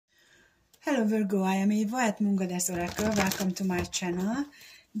Hello Virgo, I am Eva at Moon Goddess Oracle. Welcome to my channel.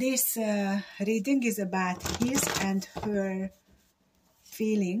 This reading is about his and her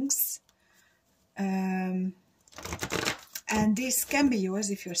feelings. And this can be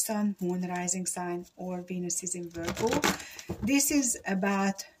yours if your Sun, Moon, Rising sign or Venus is in Virgo. This is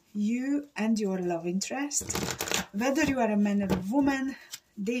about you and your love interest. Whether you are a man or a woman,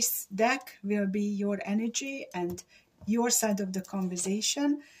 this deck will be your energy and your side of the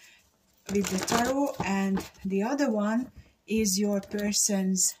conversation with the tarot, and the other one is your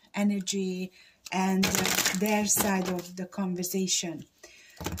person's energy and their side of the conversation.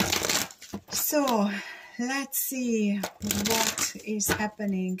 So let's see what is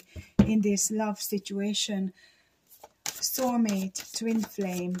happening in this love situation. Soulmate, twin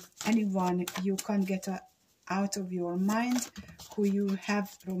flame, anyone you can't get out of your mind who you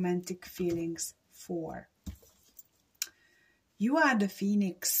have romantic feelings for. You are the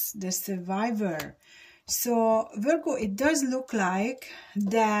phoenix, the survivor. So Virgo, it does look like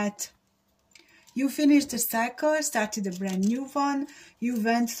that you finished the cycle, started a brand new one. You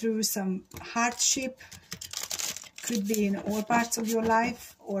went through some hardship, could be in all parts of your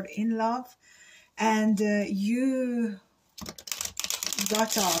life or in love, and you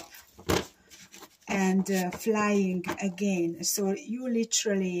got up and flying again. So you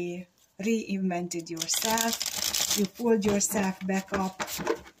literally reinvented yourself. You pulled yourself back up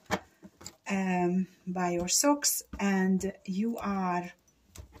by your socks, and you are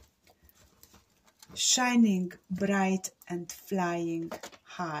shining bright and flying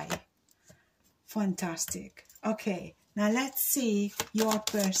high. Fantastic. Okay, now let's see your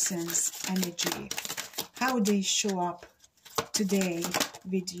person's energy, how they show up today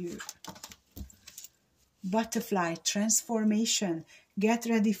with you. Butterfly, transformation, get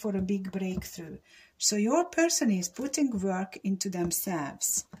ready for a big breakthrough. So your person is putting work into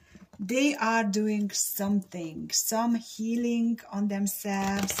themselves. They are doing something, some healing on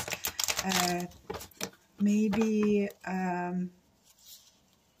themselves. Maybe I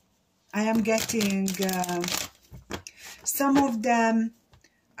am getting some of them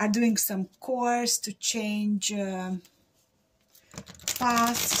are doing some course to change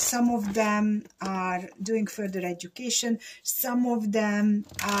path. Some of them are doing further education. Some of them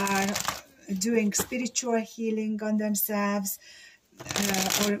are doing spiritual healing on themselves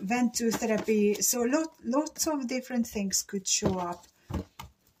or went to therapy. So lots of different things could show up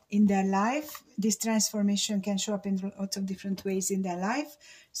in their life. This transformation can show up in lots of different ways in their life.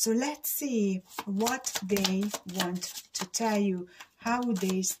 So let's see what they want to tell you, how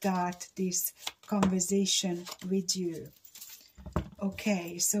they start this conversation with you.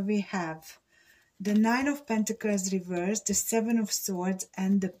 Okay, so we have the Nine of Pentacles reversed, the Seven of Swords,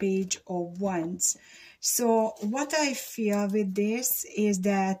 and the Page of Wands. So what I feel with this is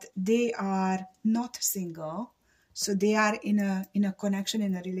that they are not single. So they are in a connection,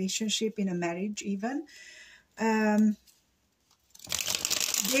 in a relationship, in a marriage even. They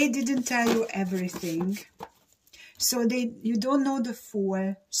didn't tell you everything. So you don't know the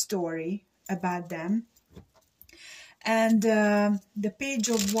full story about them. And the Page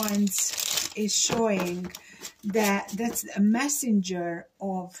of Wands is showing that that's a messenger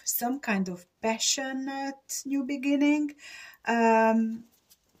of some kind of passionate new beginning.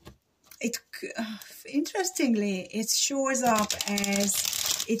 Interestingly, it shows up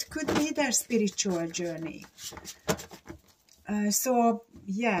as it could be their spiritual journey. So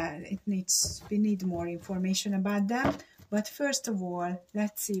yeah, we need more information about them. But first of all,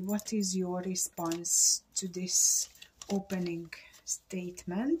 let's see what is your response to this opening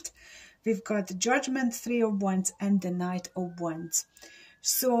statement. We've got the Judgment, Three of Wands, and the Knight of Wands.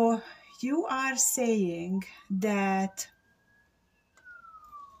 So you are saying that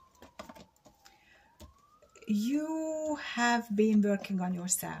you have been working on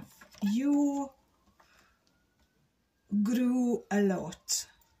yourself. You grew a lot.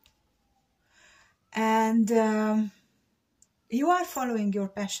 And you are following your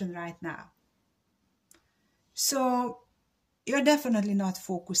passion right now. So you're definitely not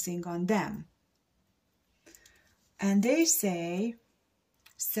focusing on them. And they say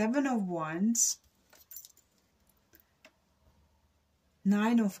Seven of Wands,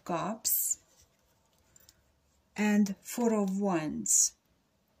 Nine of Cups, and Four of Wands.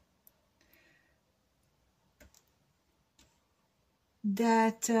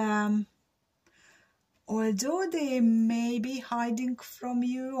 That although they may be hiding from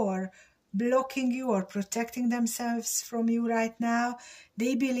you or blocking you or protecting themselves from you right now,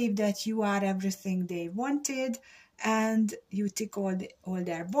 they believe that you are everything they wanted and you tick all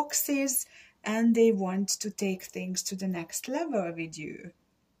their boxes, and they want to take things to the next level with you.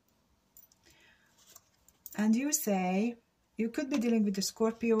 And you say, you could be dealing with a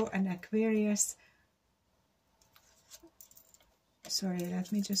Scorpio and Aquarius. Sorry,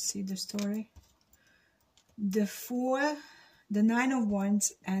 let me just see the story. The Fool, the Nine of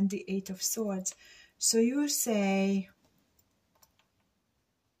Wands, and the Eight of Swords. So you say,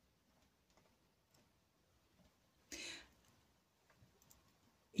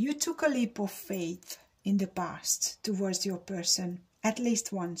 you took a leap of faith in the past towards your person, at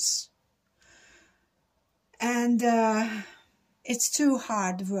least once. And it's too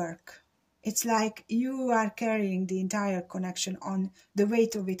hard work. It's like you are carrying the entire connection, on the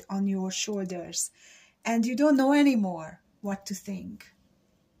weight of it on your shoulders. And you don't know anymore what to think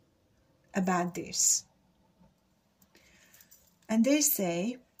about this. And they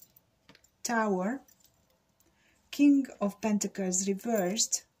say, Tower, King of Pentacles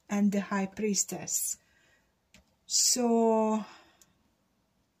reversed, and the High Priestess. So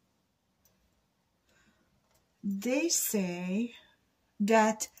they say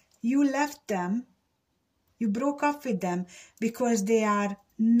that you left them, you broke up with them because they are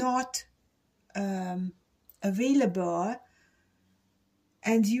not available,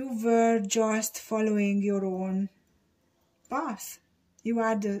 and you were just following your own path. You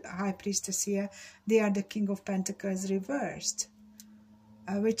are the High Priestess here, they are the King of Pentacles reversed,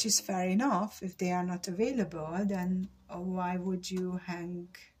 which is fair enough. If they are not available, then why would you hang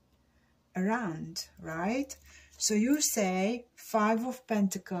around, right? So you say Five of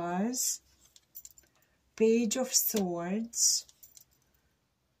Pentacles, Page of Swords,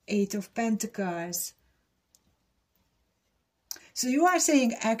 Eight of Pentacles. So you are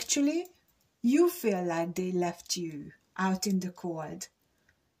saying, actually, you feel like they left you out in the cold.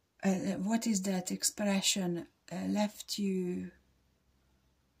 What is that expression? Left you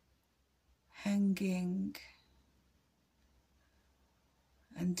hanging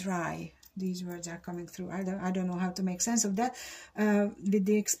and dry. These words are coming through. I don't know how to make sense of that with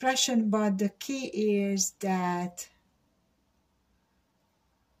the expression, but the key is that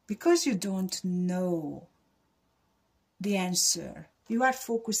because you don't know the answer, you are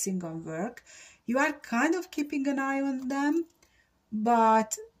focusing on work, you are kind of keeping an eye on them,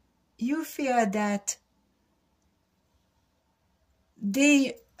 but you feel that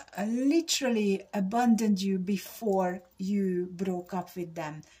they literally abandoned you before you broke up with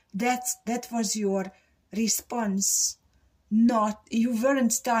them. That was your response. Not, you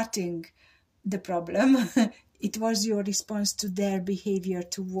weren't starting the problem. It was your response to their behavior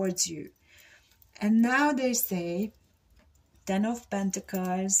towards you. And now they say Ten of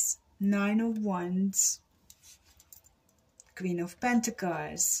Pentacles, Nine of Wands, Queen of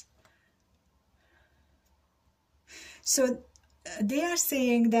Pentacles. So they are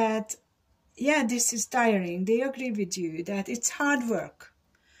saying that, yeah, this is tiring. They agree with you that it's hard work,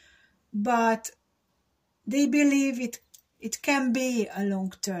 but they believe it can be a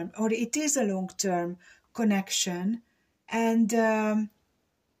long-term, or it is a long-term connection, and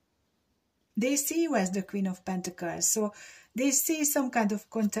they see you as the Queen of Pentacles. So they see some kind of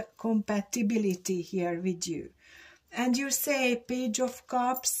compatibility here with you. And you say Page of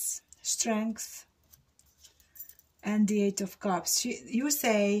Cups, Strength, and the Eight of Cups. You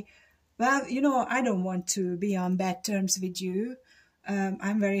say, well, you know, I don't want to be on bad terms with you.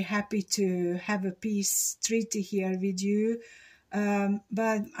 I'm very happy to have a peace treaty here with you,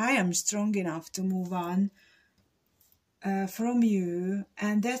 but I am strong enough to move on from you,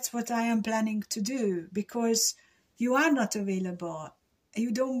 and that's what I am planning to do, because you are not available.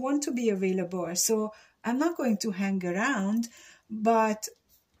 You don't want to be available, so I'm not going to hang around, but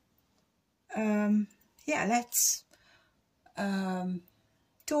yeah, let's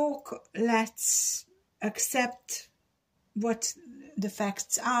talk, let's accept what the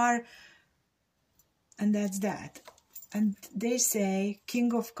facts are, and that's that. And they say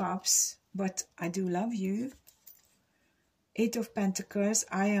King of Cups, but I do love you. Eight of Pentacles,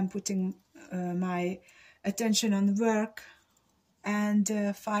 I am putting my attention on work. And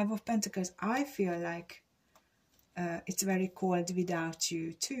Five of Pentacles, I feel like it's very cold without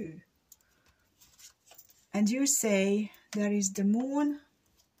you too. And you say there is the Moon,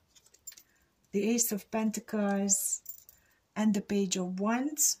 the Ace of Pentacles, and the Page of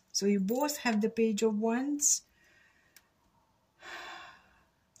Wands. So you both have the Page of Wands.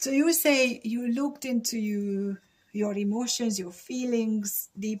 So you say you looked into your emotions, your feelings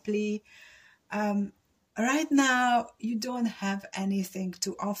deeply. Right now, you don't have anything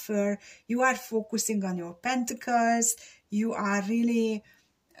to offer. You are focusing on your pentacles. You are really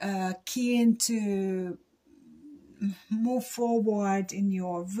keen to move forward in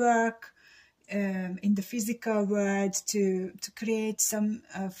your work. in the physical world to create some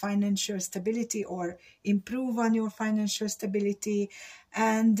financial stability or improve on your financial stability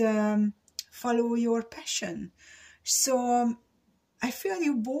and follow your passion. So I feel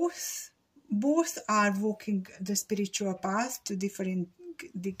you both are walking the spiritual path to different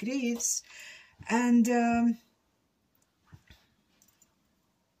degrees, and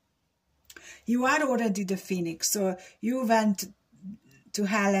you are already the phoenix. So you went to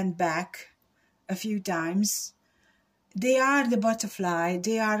hell and back a few times. They are the butterfly.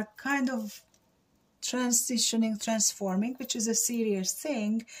 They are kind of transitioning, transforming, which is a serious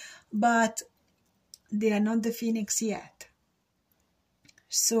thing, but they are not the phoenix yet.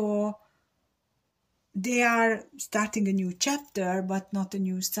 So they are starting a new chapter, but not a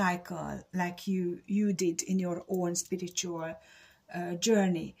new cycle like you did in your own spiritual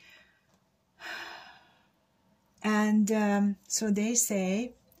journey. And so they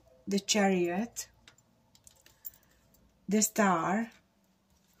say the Chariot, the Star,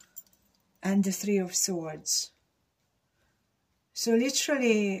 and the Three of Swords. So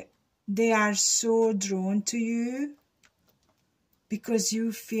literally they are so drawn to you because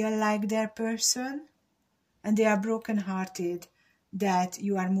you feel like their person, and they are brokenhearted that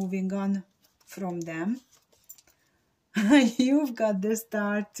you are moving on from them. You've got the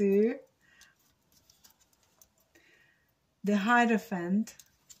Star too, the Hierophant,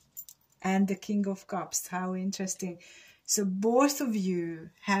 and the King of Cups. How interesting. So both of you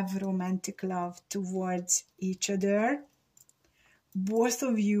have romantic love towards each other. Both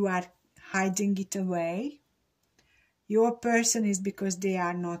of you are hiding it away. Your person is because they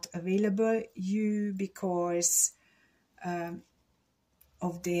are not available. You because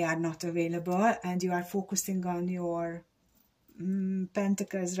of they are not available, and you are focusing on your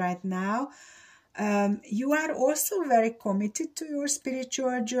pentacles right now. You are also very committed to your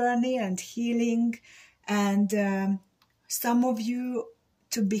spiritual journey and healing, and some of you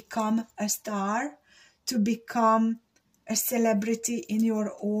to become a star, to become a celebrity in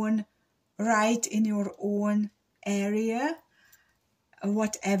your own right, in your own area,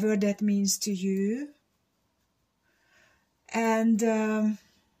 whatever that means to you. And the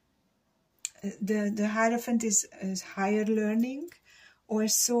Hierophant is higher learning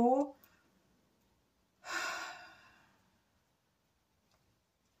also.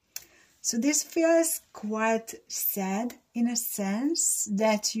 So this feels quite sad in a sense,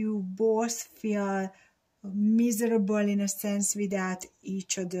 that you both feel miserable in a sense without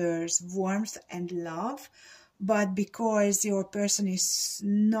each other's warmth and love. But because your person is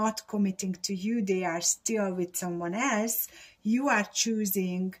not committing to you, they are still with someone else, you are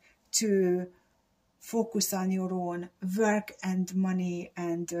choosing to focus on your own work and money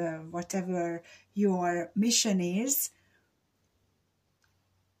and whatever your mission is,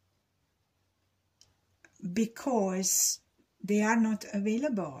 because they are not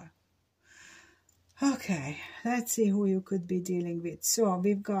available. Okay, let's see who you could be dealing with. So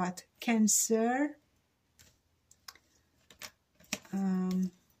we've got Cancer,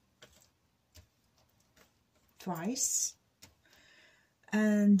 twice,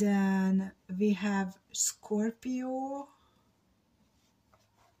 and then we have Scorpio,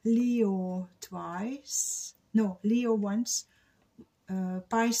 Leo twice, no, Leo once,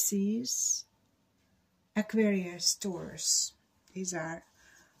 Pisces, Aquarius, Taurus. These are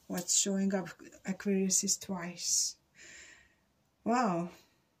what's showing up. Aquarius is twice. Wow,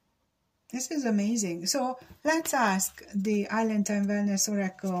 this is amazing. So let's ask the Island Time Wellness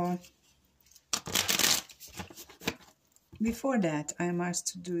Oracle. Before that, I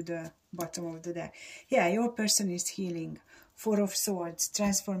must do the bottom of the deck. Yeah, your person is healing. Four of Swords,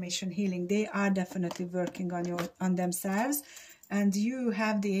 transformation, healing. They are definitely working on themselves. And you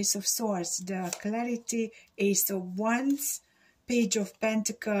have the Ace of Swords, the clarity, Ace of Wands, Page of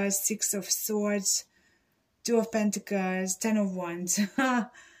Pentacles, Six of Swords, Two of Pentacles, Ten of Wands.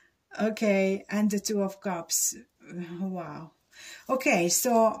 Okay, and the Two of Cups. Wow. Okay,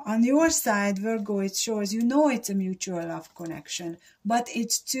 so on your side, Virgo, it shows, you know, it's a mutual love connection, but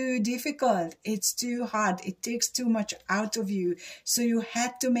it's too difficult. It's too hard. It takes too much out of you. So you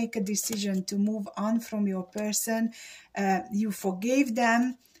had to make a decision to move on from your person. You forgave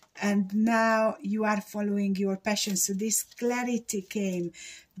them, and now you are following your passion. So this clarity came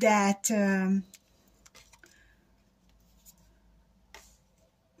that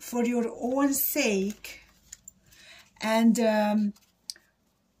for your own sake, and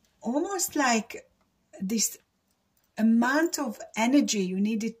almost like this amount of energy you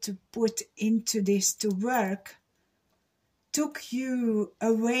needed to put into this to work, took you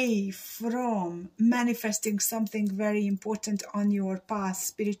away from manifesting something very important on your path,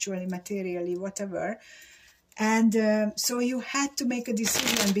 spiritually, materially, whatever. And so you had to make a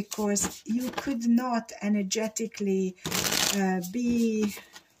decision because you could not energetically be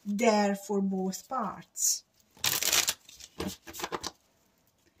there for both parts.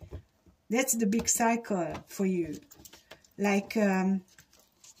 That's the big cycle for you. Like,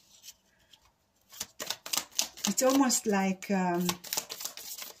 it's almost like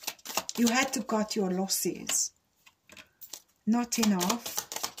you had to cut your losses. Not enough.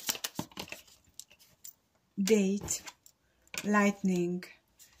 Date, lightning,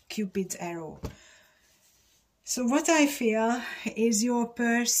 Cupid's arrow. So what I feel is your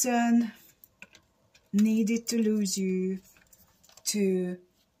person needed to lose you to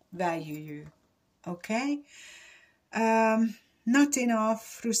value you. Okay? Not enough,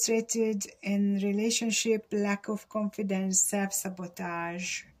 frustrated in relationship, lack of confidence,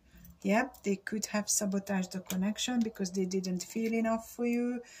 self-sabotage. Yep, they could have sabotaged the connection because they didn't feel enough for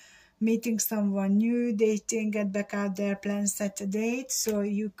you. Meeting someone new, dating, get back out there, plan, set a date. So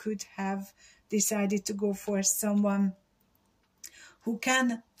you could have decided to go for someone who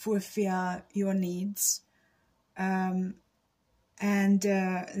can fulfill your needs.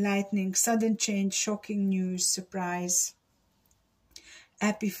 Lightning, sudden change, shocking news, surprise,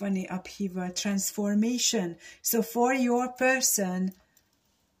 epiphany, upheaval, transformation. So for your person,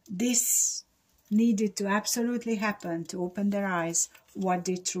 this needed to absolutely happen to open their eyes what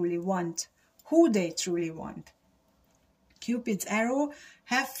they truly want, who they truly want. Cupid's arrow,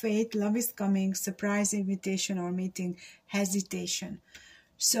 have faith, love is coming, surprise, invitation or meeting, hesitation.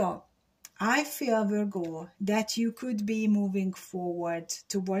 So I feel, Virgo, that you could be moving forward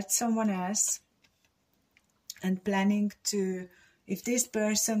towards someone else and planning to, if this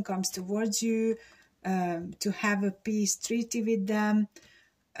person comes towards you, to have a peace treaty with them,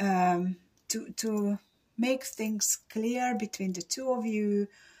 to make things clear between the two of you.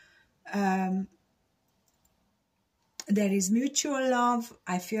 There is mutual love.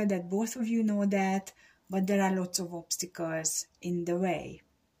 I feel that both of you know that, but there are lots of obstacles in the way.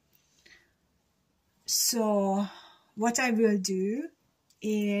 So what I will do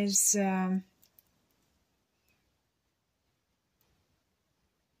is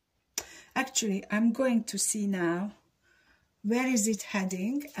actually I'm going to see now where is it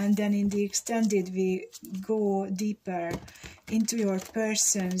heading, and then in the extended we go deeper into your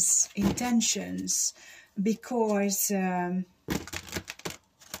person's intentions, because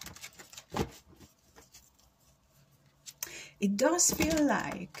it does feel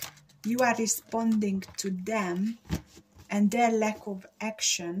like you are responding to them and their lack of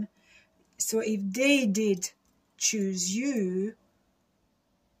action. So if they did choose you,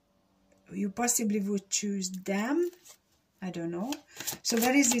 you possibly would choose them. I don't know. So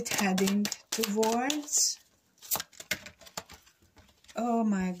where is it heading towards? Oh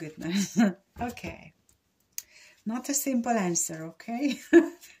my goodness. Okay. Not a simple answer, okay?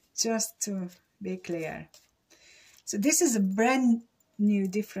 Just to be clear. So this is a brand new,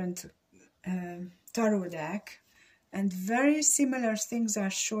 different tarot deck. And very similar things are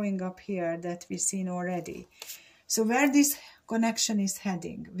showing up here that we've seen already. So where this connection is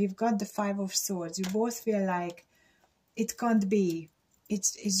heading, we've got the Five of Swords. You both feel like it can't be.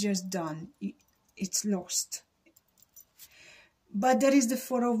 It's just done. It's lost. But there is the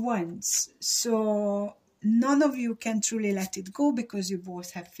Four of Wands. So none of you can truly let it go because you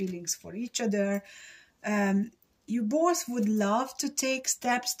both have feelings for each other. You both would love to take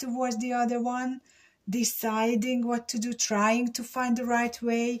steps towards the other one, deciding what to do, trying to find the right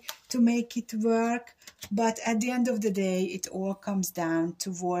way to make it work. But at the end of the day, it all comes down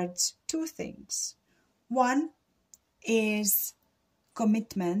towards two things. One is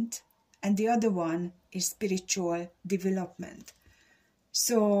commitment, and the other one is spiritual development.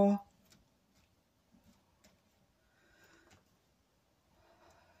 So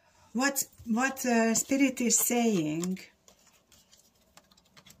what Spirit is saying,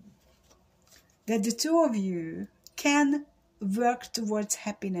 that the two of you can work towards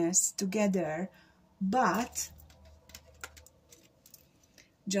happiness together, but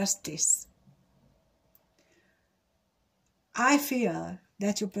justice. I feel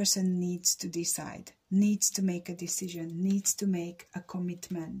that your person needs to decide, needs to make a decision, needs to make a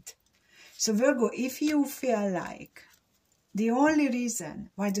commitment. So Virgo, if you feel like the only reason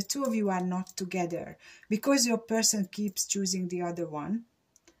why the two of you are not together, because your person keeps choosing the other one,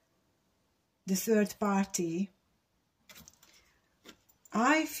 the third party,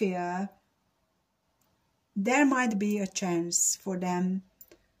 I fear there might be a chance for them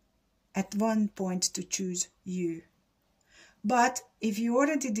at one point to choose you. But if you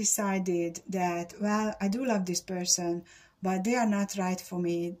already decided that, well, I do love this person, but they are not right for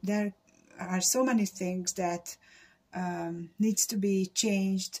me, there are so many things that needs to be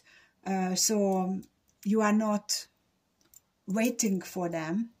changed, so you are not waiting for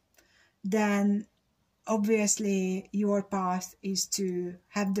them, then obviously your path is to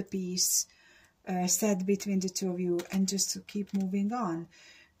have the peace set between the two of you and just to keep moving on.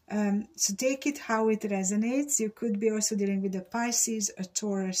 So take it how it resonates. You could be also dealing with a Pisces, a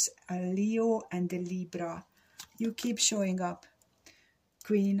Taurus, a Leo, and a Libra. You keep showing up,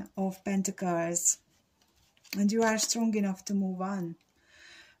 Queen of Pentacles, and you are strong enough to move on.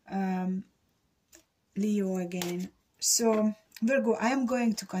 Leo again. So Virgo, I am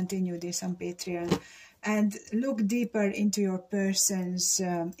going to continue this on Patreon and look deeper into your person's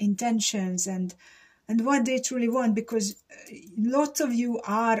intentions and what they truly want, because lots of you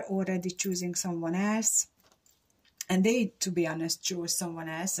are already choosing someone else, and they, to be honest, chose someone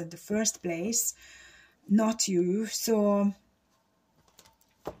else at the first place, not you. So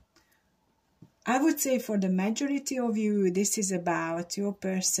I would say for the majority of you, this is about your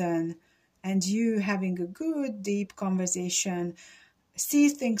person and you having a good, deep conversation, see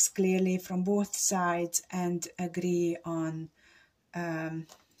things clearly from both sides, and agree on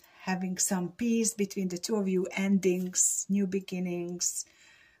having some peace between the two of you, endings, new beginnings,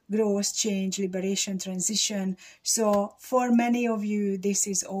 growth, change, liberation, transition. So for many of you, this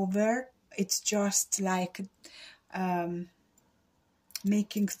is over. It's just like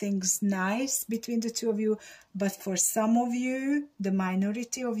making things nice between the two of you. But for some of you, the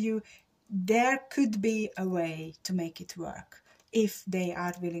minority of you, there could be a way to make it work if they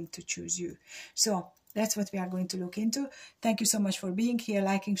are willing to choose you. So that's what we are going to look into. Thank you so much for being here,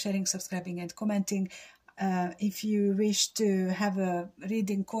 liking, sharing, subscribing, and commenting. If you wish to have a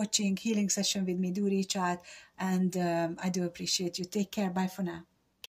reading, coaching, healing session with me, do reach out, and I do appreciate you. Take care. Bye for now.